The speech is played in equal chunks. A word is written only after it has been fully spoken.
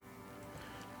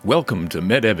Welcome to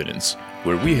MedEvidence,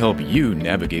 where we help you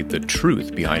navigate the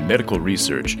truth behind medical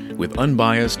research with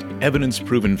unbiased,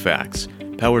 evidence-proven facts,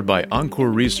 powered by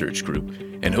Encore Research Group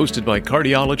and hosted by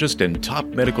cardiologist and top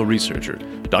medical researcher,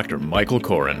 Dr. Michael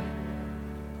Koren.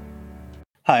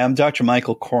 Hi, I'm Dr.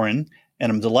 Michael Koren,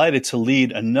 and I'm delighted to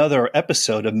lead another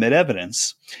episode of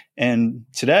MedEvidence. And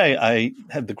today I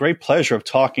had the great pleasure of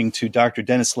talking to Dr.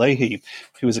 Dennis Leahy,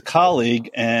 who is a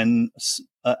colleague and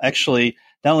actually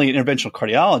not only an interventional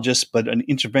cardiologist, but an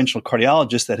interventional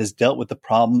cardiologist that has dealt with the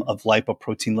problem of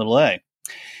lipoprotein(a).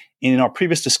 In our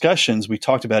previous discussions, we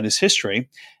talked about his history,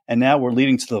 and now we're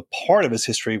leading to the part of his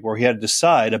history where he had to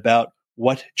decide about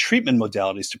what treatment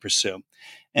modalities to pursue.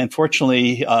 And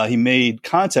fortunately, he made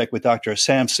contact with Dr.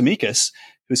 Sam Tsimikas,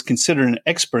 who's considered an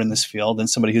expert in this field and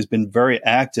somebody who's been very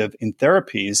active in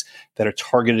therapies that are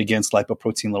targeted against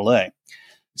lipoprotein(a).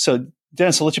 So,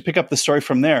 Dennis, I'll let you pick up the story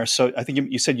from there. So I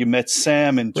think you said you met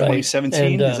Sam in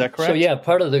 2017. Is that correct? So yeah,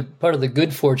 part of the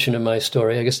good fortune of my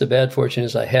story, I guess the bad fortune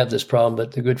is I have this problem,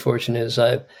 but the good fortune is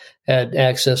I've had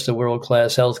access to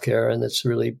world-class healthcare, and that's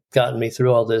really gotten me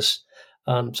through all this.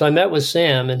 So I met with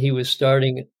Sam, and he was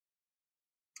starting.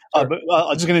 I'm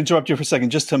just going to interrupt you for a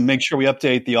second, just to make sure we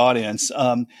update the audience.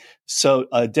 So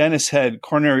Dennis had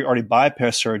coronary artery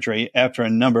bypass surgery after a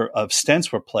number of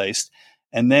stents were placed.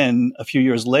 And then a few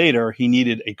years later, he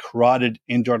needed a carotid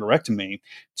endarterectomy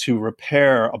to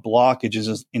repair a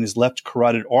blockage in his left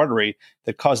carotid artery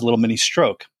that caused a little mini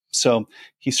stroke. So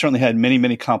he certainly had many,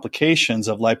 many complications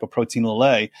of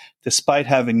lipoprotein(a), despite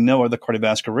having no other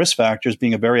cardiovascular risk factors,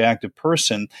 being a very active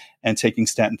person and taking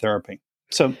statin therapy.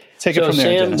 So take it from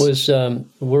there, Sam Dennis. was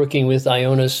working with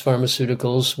Ionis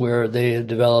Pharmaceuticals, where they had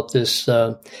developed this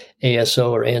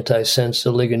ASO, or antisense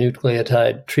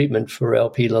oligonucleotide treatment for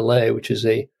Lp(a), which is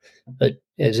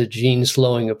a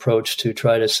gene-slowing approach to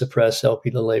try to suppress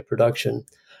Lp(a) production.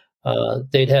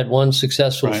 They'd had one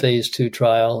successful phase 2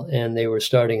 trial, and they were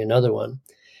starting another one.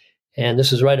 And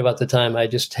this is right about the time I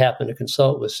just happened to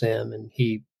consult with Sam, and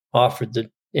he offered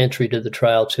the entry to the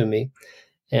trial to me.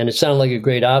 And it sounded like a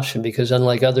great option because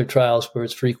unlike other trials where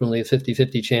it's frequently a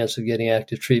 50-50 chance of getting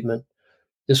active treatment,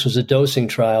 this was a dosing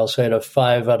trial, so I had a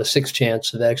 5 out of 6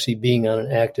 chance of actually being on an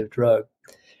active drug.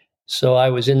 So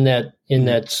I was in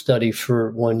that study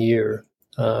for 1 year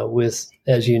with,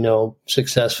 as you know,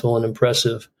 successful and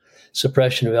impressive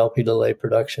suppression of Lp(a)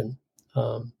 production.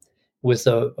 I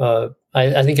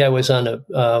think I was on a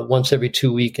once every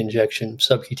 2 week injection,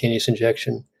 subcutaneous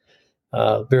injection,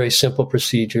 very simple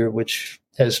procedure, which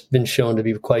has been shown to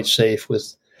be quite safe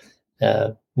with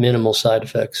minimal side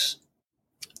effects.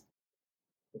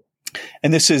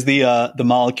 And this is the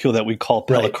molecule that we call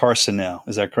pelacarsen now.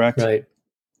 Is that correct? Right.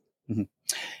 Mm-hmm.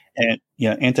 And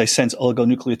antisense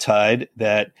oligonucleotide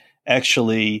that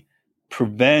actually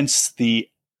prevents the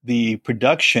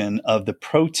production of the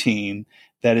protein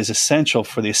that is essential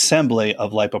for the assembly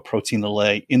of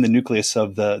lipoprotein(a) in the nucleus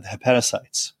of the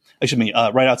hepatocytes.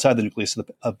 Right outside the nucleus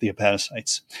of the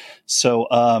hepatocytes. So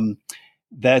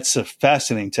that's a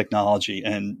fascinating technology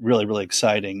and really, really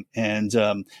exciting. And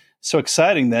so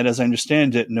exciting that, as I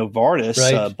understand it,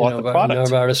 Novartis bought the product.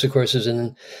 Novartis, of course, is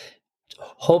in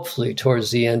hopefully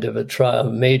towards the end of a trial,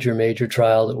 a major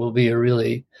trial that will be a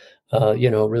really,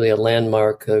 really a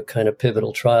landmark kind of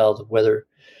pivotal trial of whether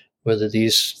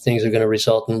these things are going to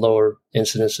result in lower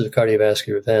incidence of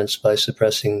cardiovascular events by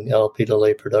suppressing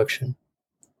Lp(a) production.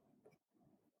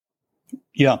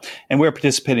 Yeah, and we're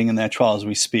participating in that trial as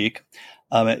we speak.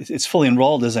 It's fully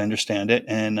enrolled, as I understand it,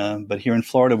 and but here in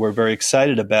Florida, we're very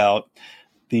excited about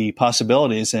the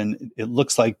possibilities, and it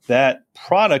looks like that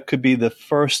product could be the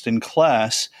first in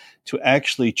class to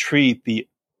actually treat the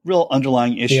real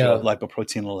underlying issue of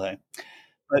lipoprotein(a).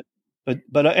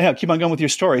 But keep on going with your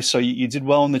story. So you did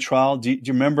well in the trial. Do you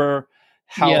remember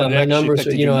how my numbers,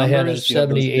 I had a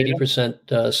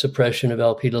 70-80% suppression of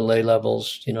Lp(a)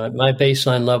 levels. My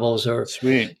baseline levels are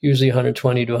usually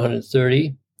 120 to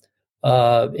 130,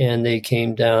 and they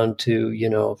came down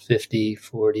to 50,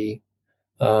 40,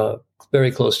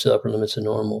 very close to upper limits of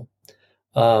normal.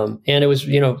 And it was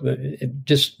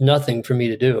just nothing for me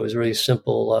to do. It was really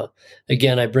simple.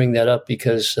 Again, I bring that up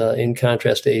because in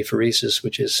contrast to apheresis,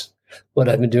 which is what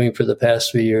I've been doing for the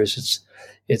past 3 years,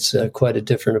 it's quite a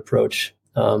different approach.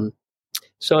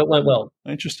 So it went well.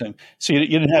 Interesting. So you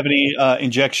didn't have any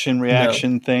injection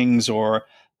reaction things or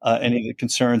any of the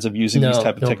concerns of using these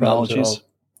type of technologies?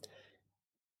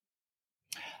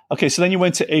 Okay, so then you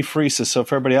went to apheresis. So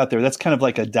for everybody out there, that's kind of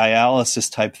like a dialysis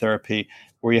type therapy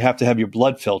where you have to have your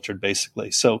blood filtered,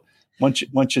 basically. So why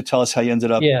don't you tell us how you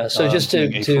ended up? Yeah, so just to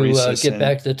get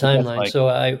back to the timeline. So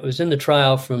I was in the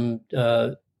trial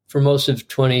for most of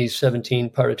 2017,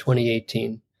 part of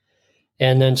 2018.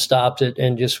 and then stopped it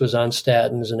and just was on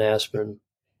statins and aspirin.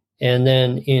 And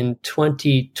then in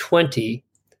 2020,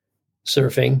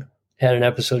 surfing, had an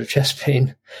episode of chest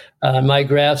pain. My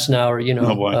grafts now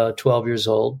are, 12 years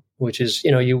old, which is,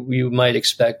 you might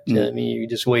expect. I mean, you're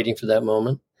just waiting for that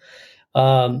moment.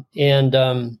 And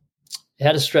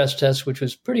had a stress test, which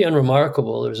was pretty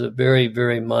unremarkable. There was a very,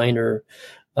 very minor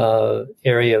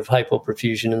area of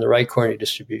hypoperfusion in the right coronary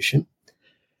distribution.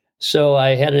 So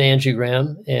I had an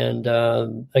angiogram,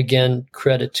 and again,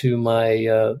 credit to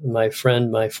my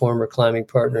friend, my former climbing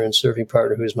partner and surfing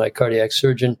partner, who is my cardiac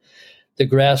surgeon. The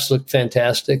grafts looked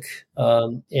fantastic,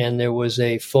 and there was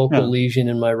a focal lesion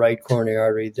in my right coronary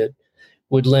artery that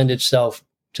would lend itself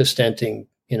to stenting,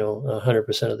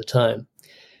 100% of the time.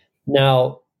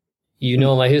 Now,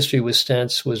 my history with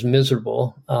stents was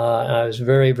miserable. I was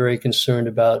very, very concerned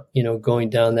about, going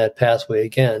down that pathway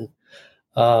again.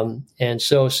 And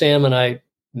so Sam and I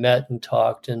met and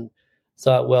talked and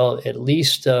thought, well, at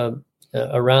least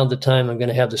around the time I'm going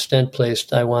to have the stent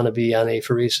placed, I want to be on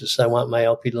apheresis. I want my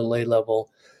Lp(a)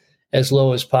 level as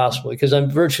low as possible, because I'm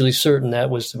virtually certain that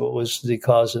was what was the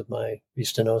cause of my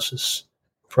restenosis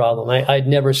problem. I'd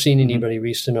never seen anybody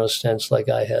restenose stents like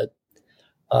I had.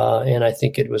 And I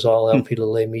think it was all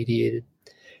Lp(a) mediated.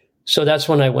 So that's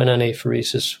when I went on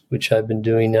apheresis, which I've been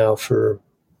doing now for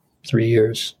 3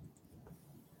 years.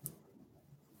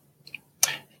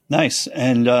 Nice.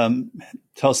 And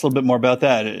tell us a little bit more about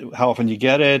that. How often do you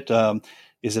get it?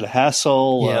 Is it a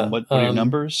hassle? Yeah. What are your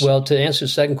numbers? Well, to answer the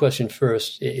second question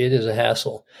first, it is a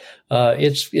hassle.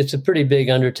 It's a pretty big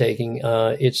undertaking.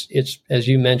 It's as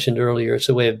you mentioned earlier, it's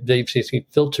a way of basically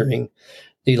filtering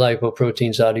the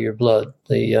lipoproteins out of your blood,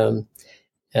 the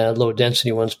low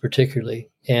density ones particularly.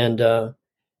 And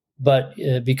but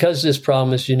because this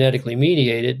problem is genetically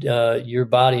mediated, your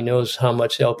body knows how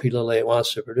much Lp(a) it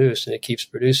wants to produce, and it keeps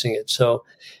producing it. So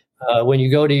when you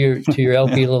go to your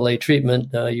Lp(a)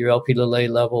 treatment, your Lp(a)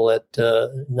 level at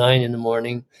 9 in the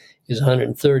morning is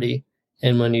 130,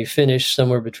 and when you finish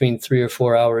somewhere between 3 or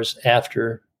 4 hours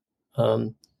after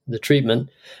the treatment,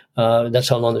 that's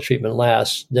how long the treatment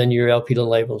lasts, then your Lp(a)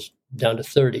 level's down to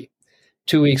 30.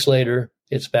 2 weeks later,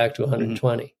 it's back to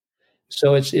 120.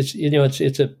 So it's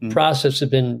a process that's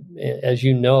been, as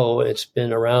you know, it's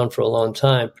been around for a long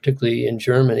time, particularly in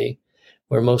Germany,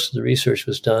 where most of the research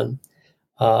was done.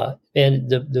 And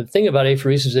the thing about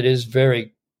apheresis, it is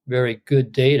very, very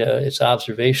good data. It's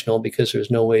observational because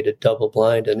there's no way to double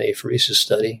blind an apheresis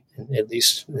study, at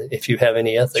least if you have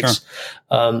any ethics.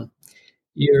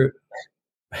 Sure.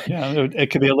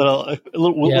 It could be a little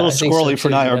squirrely for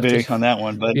an IRB on that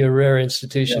one, but be a rare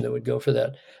institution that would go for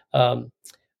that.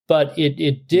 But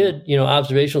it did,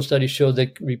 observational studies showed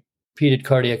that repeated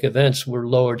cardiac events were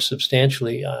lowered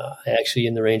substantially, actually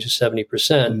in the range of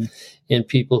 70% in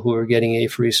people who were getting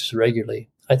apheresis regularly.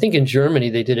 I think in Germany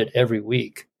they did it every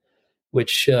week,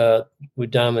 which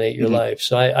would dominate your life.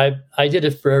 So I did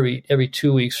it for every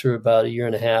 2 weeks for about a year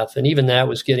and a half, and even that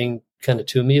was getting kind of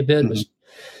to me a bit. It was,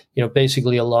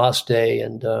 basically a lost day,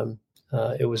 and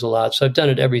it was a lot. So I've done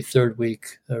it every third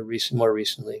week more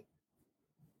recently.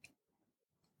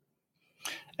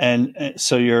 And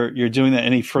so you're doing that.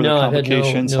 Any further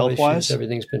complications health-wise? Issues.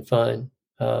 Everything's been fine.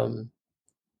 Are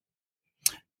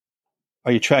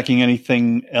you tracking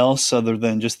anything else other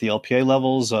than just the LPA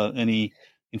levels? Any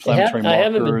inflammatory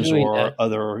markers or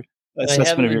other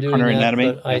assessment of your coronary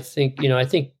anatomy? But I think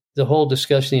the whole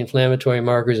discussion of the inflammatory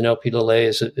markers and Lp(a)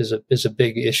 is a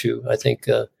big issue. I think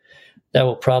that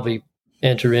will probably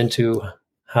enter into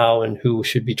how and who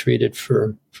should be treated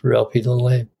for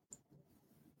Lp(a).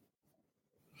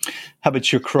 How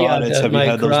about your carotids? Have you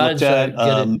had those looked at?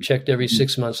 I get it checked every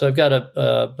 6 months. So I've got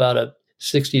about a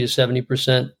 60 to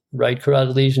 70% right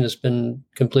carotid lesion that's been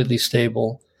completely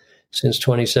stable since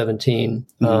 2017.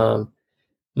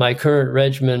 My current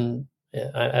regimen,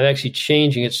 I'm actually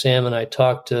changing it. Sam and I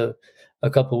talked a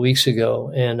couple of weeks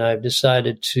ago, and I've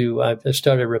decided I've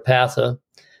started Repatha,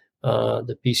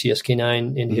 the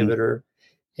PCSK9 inhibitor,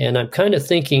 and I'm kind of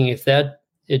thinking if that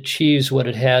achieves what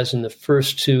it has in the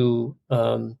first two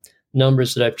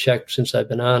numbers that I've checked since I've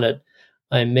been on it,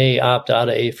 I may opt out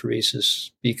of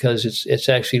apheresis because it's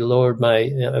actually lowered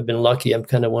I've been lucky. I'm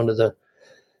kind of one of the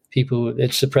people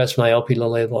it suppressed my Lp(a)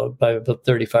 level by about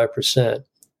 35%,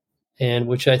 and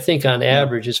which I think on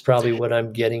average is probably what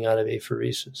I'm getting out of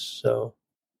apheresis. So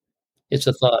it's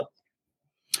a thought.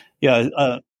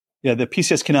 The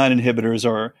PCSK9 inhibitors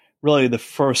are really the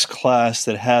first class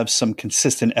that have some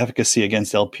consistent efficacy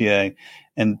against LPA.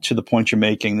 And to the point you're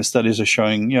making, the studies are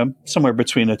showing, somewhere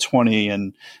between a 20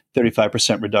 and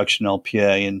 35% reduction in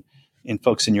LPA. And in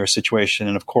folks in your situation.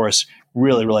 And of course,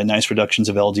 really, really nice reductions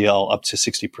of LDL up to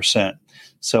 60%.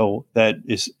 So that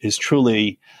is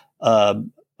truly a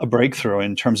breakthrough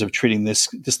in terms of treating this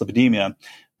dyslipidemia.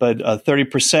 But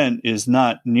 30% is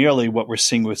not nearly what we're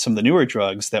seeing with some of the newer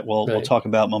drugs that we'll talk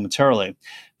about momentarily.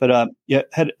 But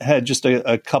had just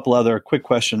a couple other quick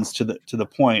questions to the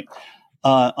point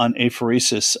on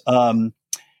apheresis.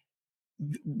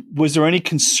 Was there any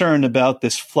concern about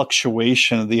this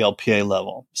fluctuation of the LPA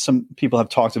level? Some people have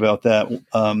talked about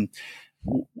that.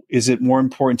 Is it more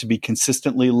important to be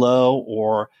consistently low,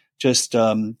 or just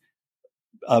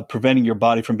preventing your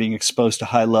body from being exposed to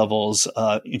high levels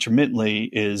intermittently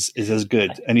is as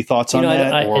good? Any thoughts on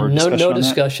that? No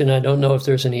discussion. I don't know if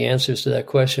there's any answers to that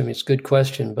question. I mean, it's a good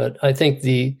question, but I think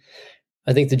the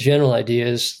general idea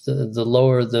is the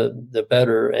lower the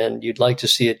better, and you'd like to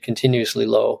see it continuously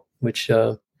low, which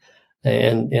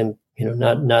and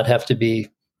not have to be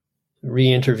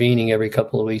re-intervening every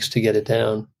couple of weeks to get it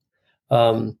down.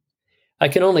 I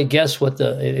can only guess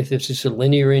if it's just a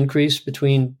linear increase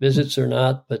between visits or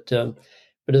not. But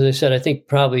as I said, I think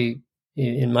probably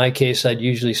in my case, I'd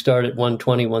usually start at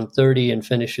 120, 130 and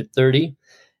finish at 30.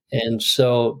 And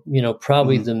so,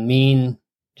 probably the mean,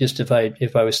 just if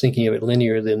I was thinking of it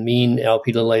linear, the mean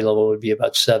Lp(a) level would be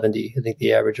about 70. I think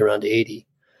the average around 80.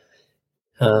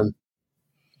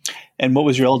 And what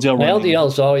was your LDL? My LDL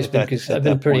has always been, because I've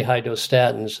been pretty high dose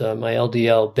statins. My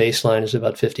LDL baseline is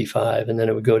about 55, and then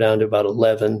it would go down to about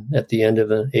 11 at the end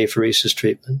of an apheresis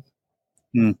treatment.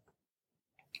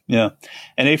 Yeah.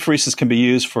 And apheresis can be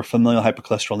used for familial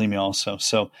hypercholesterolemia also.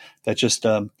 So that's just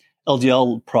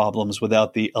LDL problems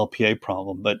without the LPA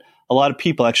problem. But a lot of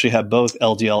people actually have both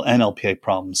LDL and LPA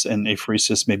problems, and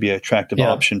apheresis may be an attractive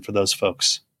option for those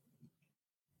folks.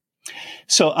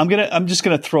 So I'm just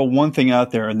gonna throw one thing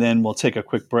out there, and then we'll take a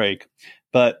quick break.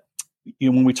 But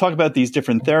when we talk about these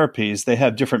different therapies, they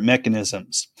have different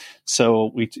mechanisms.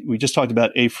 So we just talked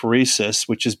about apheresis,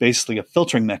 which is basically a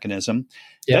filtering mechanism.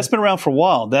 Yeah. That's been around for a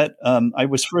while. That I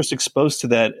was first exposed to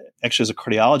that actually as a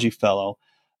cardiology fellow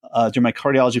during my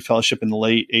cardiology fellowship in the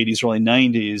late 80s, early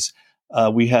 90s.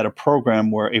 We had a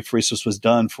program where apheresis was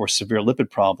done for severe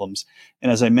lipid problems.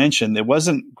 And as I mentioned, there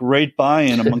wasn't great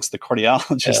buy-in amongst the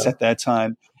cardiologists at that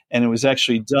time. And it was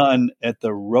actually done at the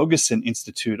Rogosin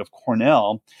Institute of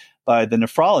Cornell by the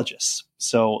nephrologists.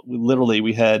 So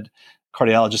we had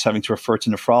cardiologists having to refer to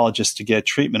nephrologists to get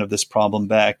treatment of this problem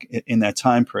back in that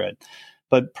time period.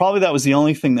 But probably that was the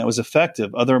only thing that was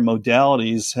effective. Other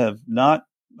modalities have not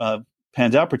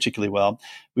panned out particularly well.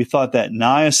 We thought that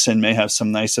niacin may have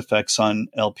some nice effects on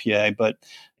LPA, but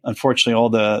unfortunately all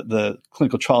the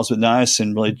clinical trials with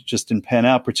niacin really just didn't pan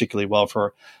out particularly well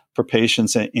for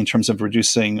patients in terms of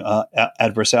reducing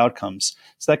adverse outcomes.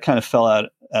 So that kind of fell out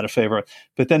of favor.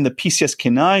 But then the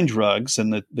PCSK9 drugs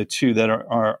and the two that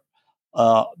are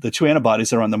the two antibodies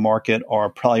that are on the market are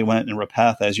Praluent and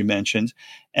Repatha, as you mentioned.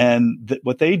 And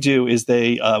what they do is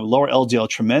they lower LDL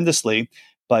tremendously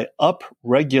by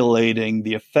upregulating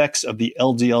the effects of the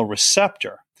LDL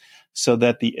receptor, so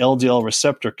that the LDL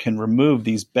receptor can remove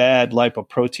these bad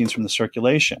lipoproteins from the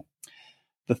circulation.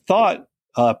 The thought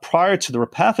prior to the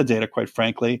Repatha data, quite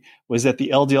frankly, was that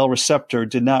the LDL receptor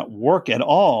did not work at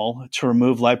all to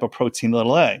remove lipoprotein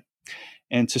a.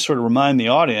 And to sort of remind the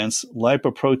audience,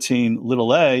 lipoprotein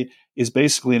a is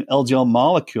basically an LDL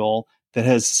molecule that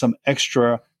has some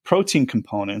extra protein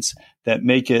components that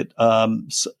make it a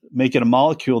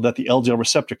molecule that the LDL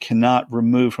receptor cannot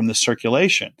remove from the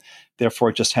circulation. Therefore,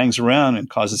 it just hangs around and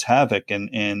causes havoc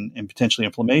and potentially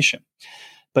inflammation.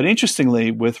 But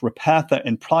interestingly, with Repatha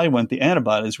and Praluent, the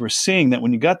antibodies, we're seeing that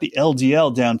when you got the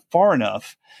LDL down far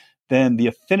enough, then the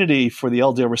affinity for the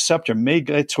LDL receptor may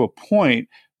get to a point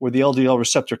where the LDL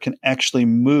receptor can actually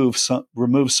remove some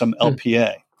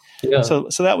LPA. Yeah. So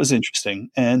that was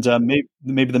interesting, and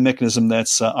maybe the mechanism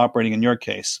that's operating in your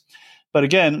case. But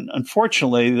again,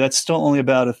 unfortunately, that's still only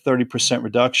about a 30%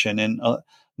 reduction, and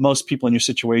most people in your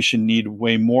situation need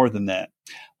way more than that.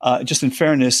 Just in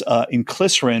fairness,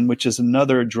 inclisiran, which is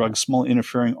another drug, small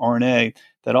interfering RNA,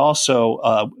 that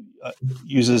also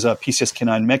uses a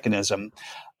PCSK9 mechanism,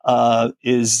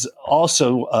 is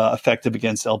also effective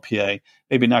against LPA.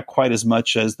 Maybe not quite as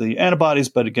much as the antibodies,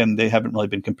 but again, they haven't really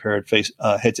been compared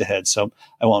head to head, so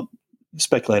I won't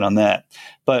speculate on that.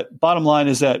 But bottom line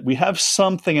is that we have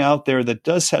something out there that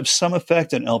does have some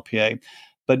effect on LPA,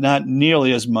 but not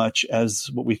nearly as much as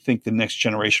what we think the next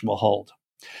generation will hold.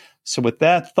 So with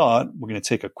that thought, we're going to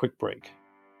take a quick break.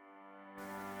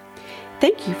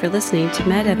 Thank you for listening to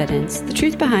MedEvidence, the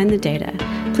truth behind the data.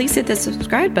 Please hit the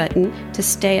subscribe button to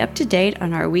stay up to date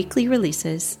on our weekly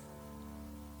releases.